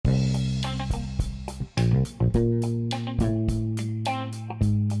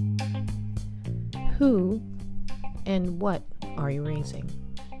Who and what are you raising?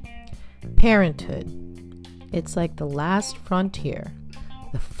 Parenthood. It's like the last frontier,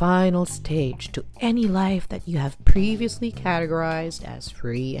 the final stage to any life that you have previously categorized as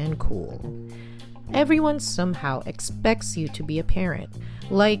free and cool. Everyone somehow expects you to be a parent,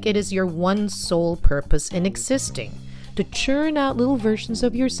 like it is your one sole purpose in existing, to churn out little versions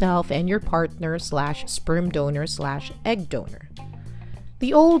of yourself and your partner / sperm donor / egg donor.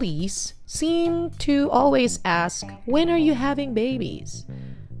 The oldies seem to always ask, when are you having babies?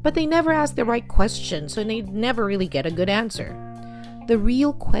 But they never ask the right question, so they never really get a good answer. The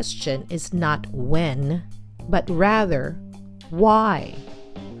real question is not when, but rather, why?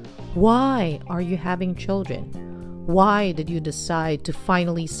 Why are you having children? Why did you decide to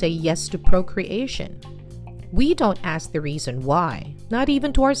finally say yes to procreation? We don't ask the reason why, not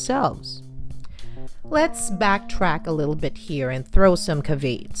even to ourselves. Let's backtrack a little bit here and throw some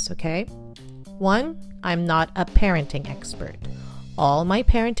caveats, okay? 1, I'm not a parenting expert. All my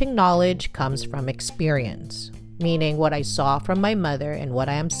parenting knowledge comes from experience, meaning what I saw from my mother and what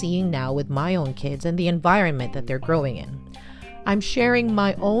I am seeing now with my own kids and the environment that they're growing in. I'm sharing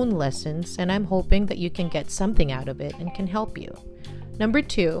my own lessons and I'm hoping that you can get something out of it and can help you. Number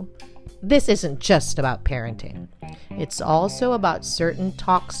 2, this isn't just about parenting. It's also about certain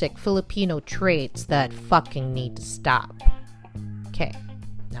toxic Filipino traits that fucking need to stop. Okay,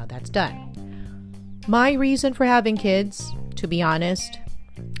 now that's done. My reason for having kids, to be honest,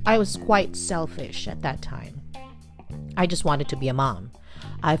 I was quite selfish at that time. I just wanted to be a mom.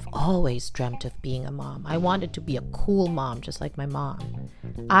 I've always dreamt of being a mom. I wanted to be a cool mom, just like my mom.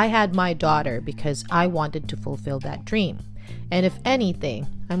 I had my daughter because I wanted to fulfill that dream. And if anything,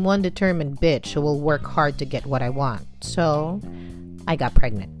 I'm one determined bitch who will work hard to get what I want. So, I got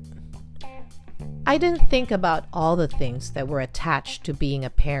pregnant. I didn't think about all the things that were attached to being a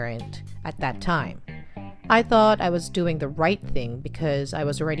parent at that time. I thought I was doing the right thing because I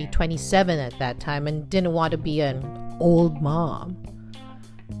was already 27 at that time and didn't want to be an old mom.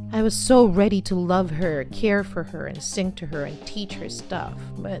 I was so ready to love her, care for her, and sing to her and teach her stuff.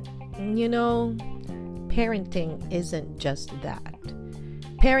 But, parenting isn't just that.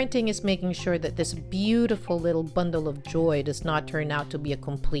 Parenting is making sure that this beautiful little bundle of joy does not turn out to be a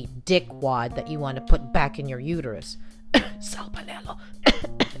complete dickwad that you want to put back in your uterus. Sal Panelo.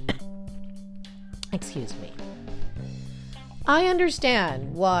 Excuse me. I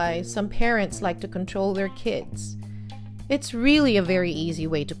understand why some parents like to control their kids. It's really a very easy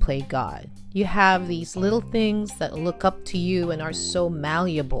way to play God. You have these little things that look up to you and are so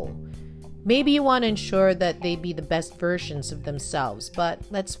malleable. Maybe you want to ensure that they be the best versions of themselves, but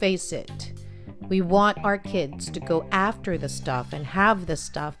let's face it. We want our kids to go after the stuff and have the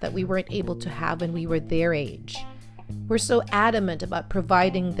stuff that we weren't able to have when we were their age. We're so adamant about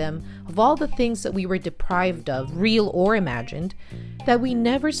providing them of all the things that we were deprived of, real or imagined, that we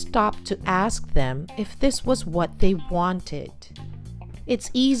never stop to ask them if this was what they wanted.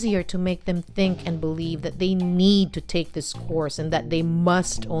 It's easier to make them think and believe that they need to take this course and that they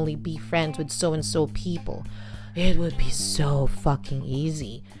must only be friends with so-and-so people. It would be so fucking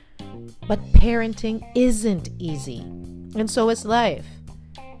easy. But parenting isn't easy, and so is life.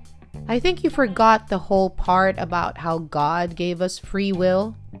 I think you forgot the whole part about how God gave us free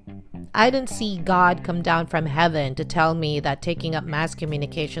will. I didn't see God come down from heaven to tell me that taking up mass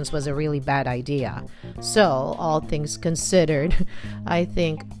communications was a really bad idea. So, all things considered, I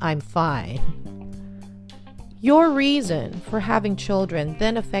think I'm fine. Your reason for having children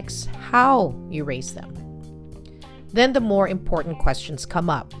then affects how you raise them. Then the more important questions come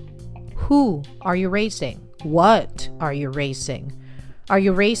up. Who are you raising? What are you raising? Are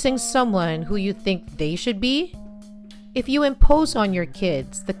you raising someone who you think they should be? If you impose on your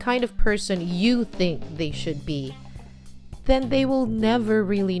kids the kind of person you think they should be, then they will never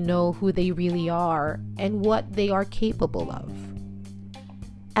really know who they really are and what they are capable of.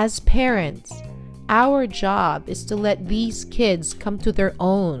 As parents, our job is to let these kids come to their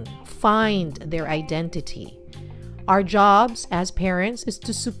own, find their identity. Our jobs as parents is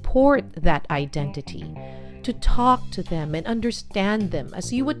to support that identity, to talk to them and understand them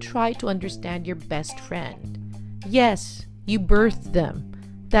as you would try to understand your best friend. Yes, you birthed them.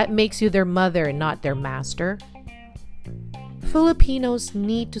 That makes you their mother, not their master. Filipinos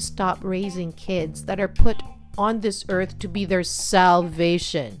need to stop raising kids that are put on this earth to be their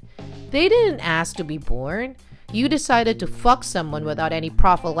salvation. They didn't ask to be born. You decided to fuck someone without any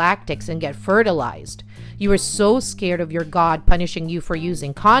prophylactics and get fertilized. You were so scared of your God punishing you for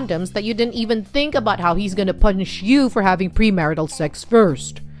using condoms that you didn't even think about how he's going to punish you for having premarital sex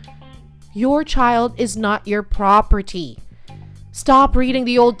first. Your child is not your property. Stop reading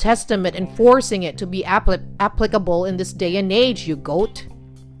the Old Testament and forcing it to be applicable in this day and age, you goat.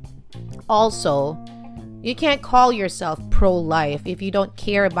 Also, you can't call yourself pro-life if you don't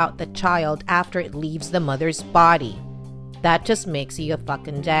care about the child after it leaves the mother's body. That just makes you a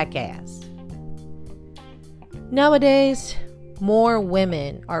fucking jackass. Nowadays, more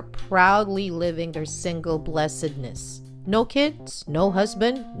women are proudly living their single blessedness. No kids, no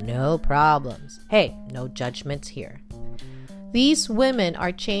husband, no problems. Hey, no judgments here. These women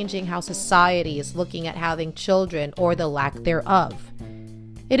are changing how society is looking at having children or the lack thereof.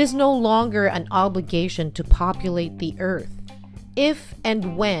 It is no longer an obligation to populate the earth. If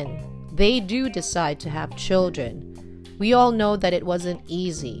and when they do decide to have children, we all know that it wasn't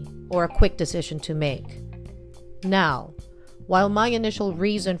easy or a quick decision to make. Now, while my initial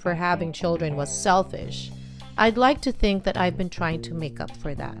reason for having children was selfish, I'd like to think that I've been trying to make up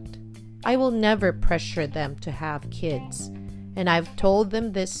for that. I will never pressure them to have kids, and I've told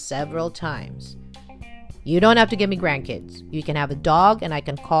them this several times. You don't have to give me grandkids. You can have a dog, and I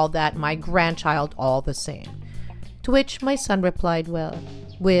can call that my grandchild all the same. To which my son replied, well,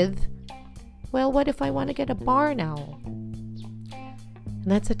 what if I want to get a barn owl?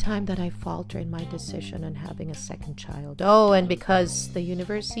 And that's the time that I falter in my decision on having a second child. Oh, and because the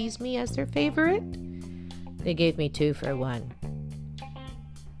universe sees me as their favorite, they gave me 2 for 1.